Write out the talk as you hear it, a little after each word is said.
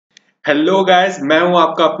Hello guys, मैं हूं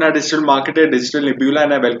आपका अपना digital marketer digital निब्यूला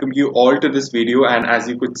and I welcome you all to this video. And as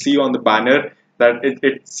you could see on the banner that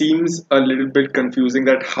it seems a little bit confusing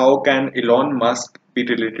that how can Elon Musk be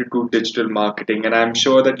related to digital marketing, and I'm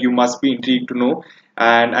sure that you must be intrigued to know.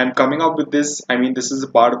 And I'm coming up with this. This is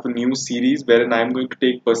a part of a new series wherein I'm going to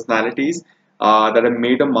take personalities that have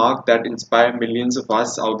made a mark that inspire millions of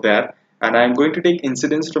us out there, and I'm going to take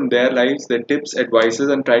incidents from their lives, their tips, advices,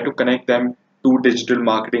 and try to connect them to digital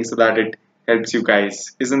marketing so that it helps you guys.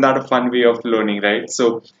 Isn't that a fun way of learning, right?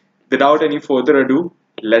 So, without any further ado,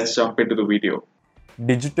 let's jump into the video.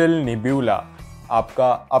 Digital निब्यूला,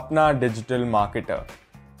 आपका अपना digital marketer.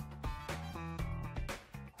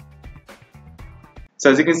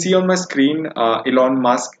 So, as you can see on my screen, Elon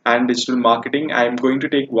Musk and digital marketing, I'm going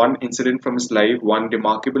to take one incident from his life, one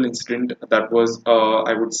remarkable incident that was,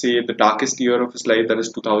 I would say, the darkest year of his life, that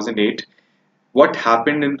is 2008. What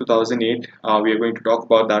happened in 2008? We are going to talk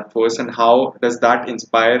about that first, and how does that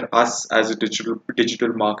inspire us as a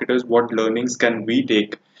digital marketers? What learnings can we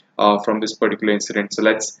take from this particular incident? So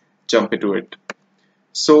let's jump into it.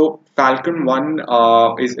 So Falcon 1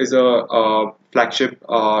 is a flagship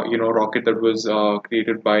rocket that was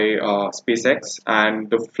created by SpaceX, and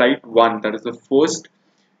the Flight 1, that is the first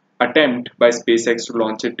attempt by SpaceX to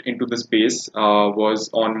launch it into the space, was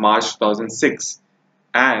on March 2006,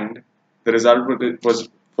 and the result was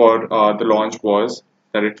for the launch was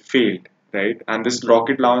that it failed, right? And this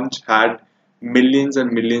rocket launch had millions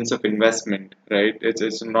and millions of investment, right?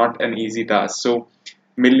 It's not an easy task. So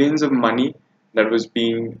millions of money that was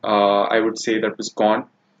being, I would say, that was gone.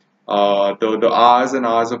 The hours and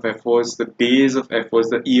hours of efforts, the days of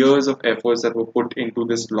efforts, the years of efforts that were put into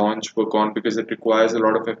this launch were gone because it requires a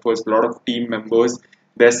lot of efforts, a lot of team members,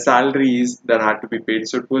 their salaries that had to be paid.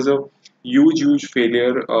 So it was a huge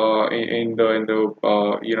failure in the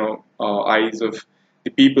eyes of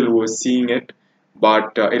the people who were seeing it.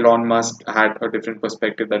 But Elon Musk had a different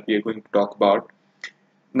perspective that we are going to talk about.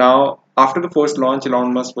 Now, after the first launch,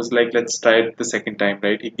 Elon Musk was like, let's try it the second time,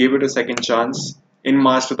 right? He gave it a second chance. In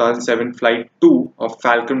March 2007, Flight 2 of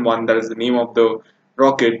Falcon 1, that is the name of the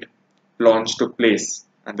rocket, launch took place.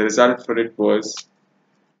 And the result for it was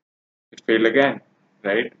it failed again,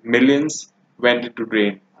 right? Millions went into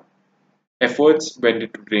drain. Efforts went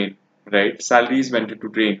into drain, right? Salaries went into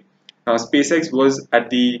drain. Now, SpaceX was at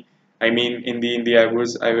the, in the,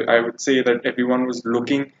 I would say that everyone was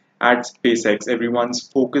looking at SpaceX. Everyone's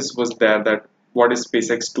focus was there that what is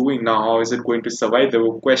SpaceX doing now? How is it going to survive? There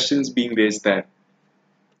were questions being raised there.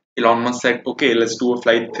 Elon Musk said, okay, let's do a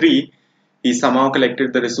flight 3. He somehow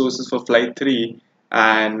collected the resources for flight 3,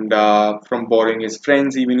 and from borrowing his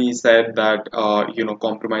friends, even he said that,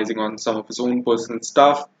 compromising on some of his own personal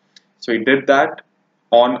stuff. So he did that.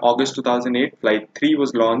 On August 2008, flight 3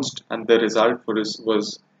 was launched, and the result for this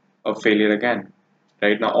was a failure again.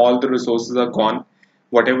 Right now, all the resources are gone.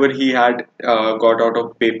 Whatever he had got out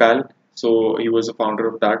of PayPal, so he was a founder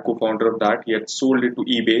of that, co-founder of that. He had sold it to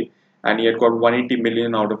eBay, and he had got 180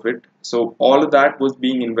 million out of it. So all of that was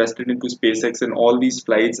being invested into SpaceX and all these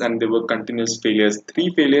flights, and there were continuous failures.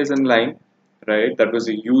 3 failures in line, right? That was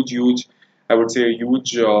a huge, I would say, a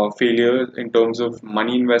huge failure in terms of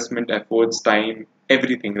money investment, efforts, time,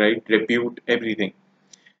 everything, right? Repute, everything.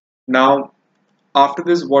 Now, after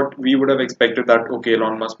this, what we would have expected that okay,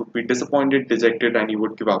 Elon Musk would be disappointed, dejected, and he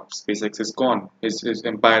would give up. SpaceX is gone. His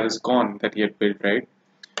empire is gone that he had built, right?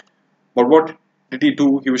 But what did he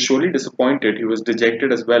do? He was surely disappointed. He was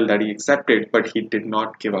dejected as well that he accepted, but he did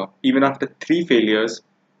not give up. Even after 3 failures,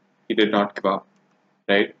 he did not give up,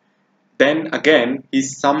 right? Then again, he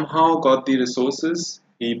somehow got the resources.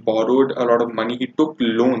 He borrowed a lot of money. He took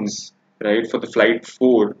loans, right, for the flight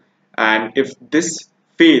 4. And if this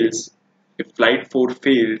fails, if flight 4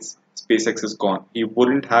 fails, SpaceX is gone. He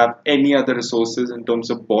wouldn't have any other resources in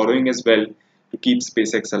terms of borrowing as well to keep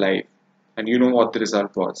SpaceX alive. And you know what the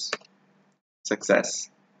result was? Success,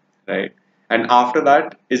 right? And after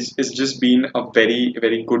that, it's just been a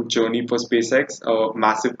very good journey for SpaceX, a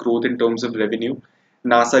massive growth in terms of revenue.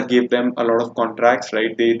 NASA gave them a lot of contracts,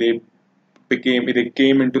 right? They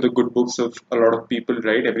came into the good books of a lot of people,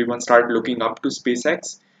 right? Everyone started looking up to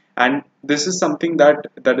SpaceX, and this is something that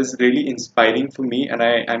is really inspiring for me, and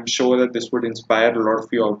I'm sure that this would inspire a lot of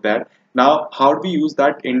you out there. Now, how do we use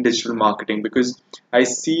that in digital marketing? Because I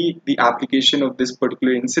see the application of this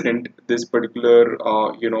particular incident, this particular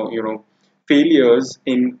failures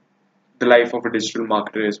in the life of a digital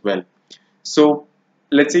marketer as well. So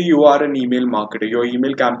let's say you are an email marketer, your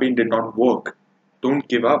email campaign did not work. Don't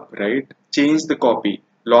give up, right? Change the copy,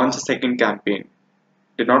 launch a second campaign.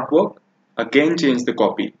 Did not work? Again, change the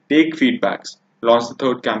copy, take feedbacks, launch the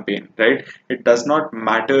third campaign, right? It does not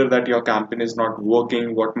matter that your campaign is not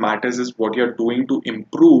working. What matters is what you're doing to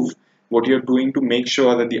improve, what you're doing to make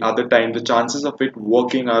sure that the other time the chances of it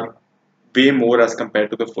working are way more as compared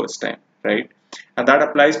to the first time, right? And that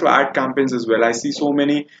applies to ad campaigns as well. I see so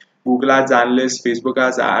many Google Ads analysts, Facebook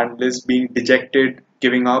Ads analysts being dejected,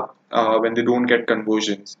 giving up when they don't get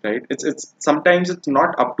conversions, right? It's sometimes it's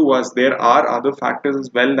not up to us. There are other factors as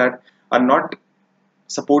well that are not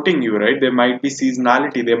supporting you, right? There might be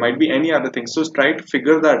seasonality, there might be any other thing. So try to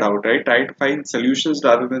figure that out, right? Try to find solutions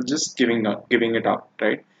rather than just giving it up,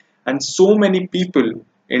 right? And so many people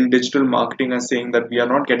in digital marketing are saying that we are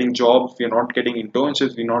not getting jobs, we are not getting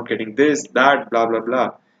internships, we're not getting this, that, blah, blah, blah,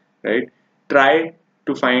 right? Try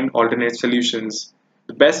to find alternate solutions.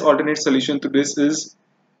 The best alternate solution to this is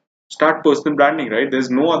start personal branding, right? There's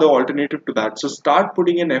no other alternative to that. So start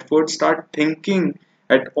putting in effort, start thinking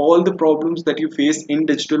at all the problems that you face in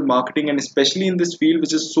digital marketing, and especially in this field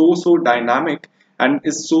which is so dynamic and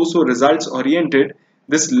is so results oriented.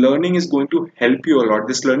 This learning is going to help you a lot.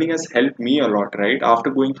 This learning has helped me a lot, right? After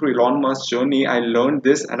going through Elon Musk's journey, I learned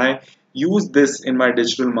this and I use this in my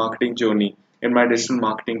digital marketing journey, in my digital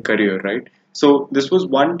marketing career, right? So this was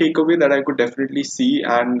one takeaway that I could definitely see,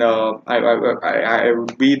 and I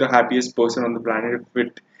would be the happiest person on the planet if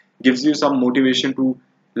it gives you some motivation to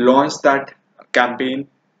launch that campaign,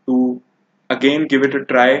 to again give it a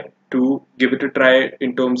try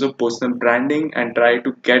in terms of personal branding and try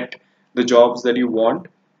to get the jobs that you want,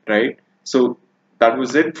 right? So that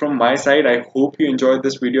was it from my side. I hope you enjoyed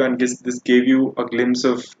this video and this gave you a glimpse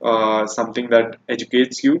of something that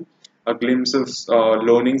educates you, a glimpse of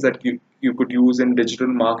learnings that you could use in digital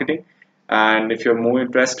marketing. And if you're more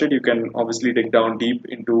interested, you can obviously dig down deep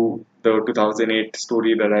into the 2008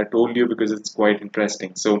 story that I told you because it's quite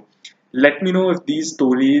interesting. So let me know if these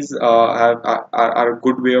stories are a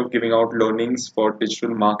good way of giving out learnings for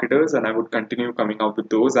digital marketers, and I would continue coming up with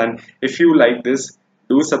those. And if you like this,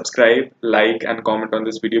 do subscribe, like, and comment on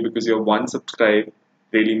this video because your one subscribe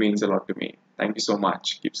really means a lot to me. Thank you so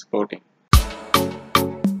much. Keep supporting.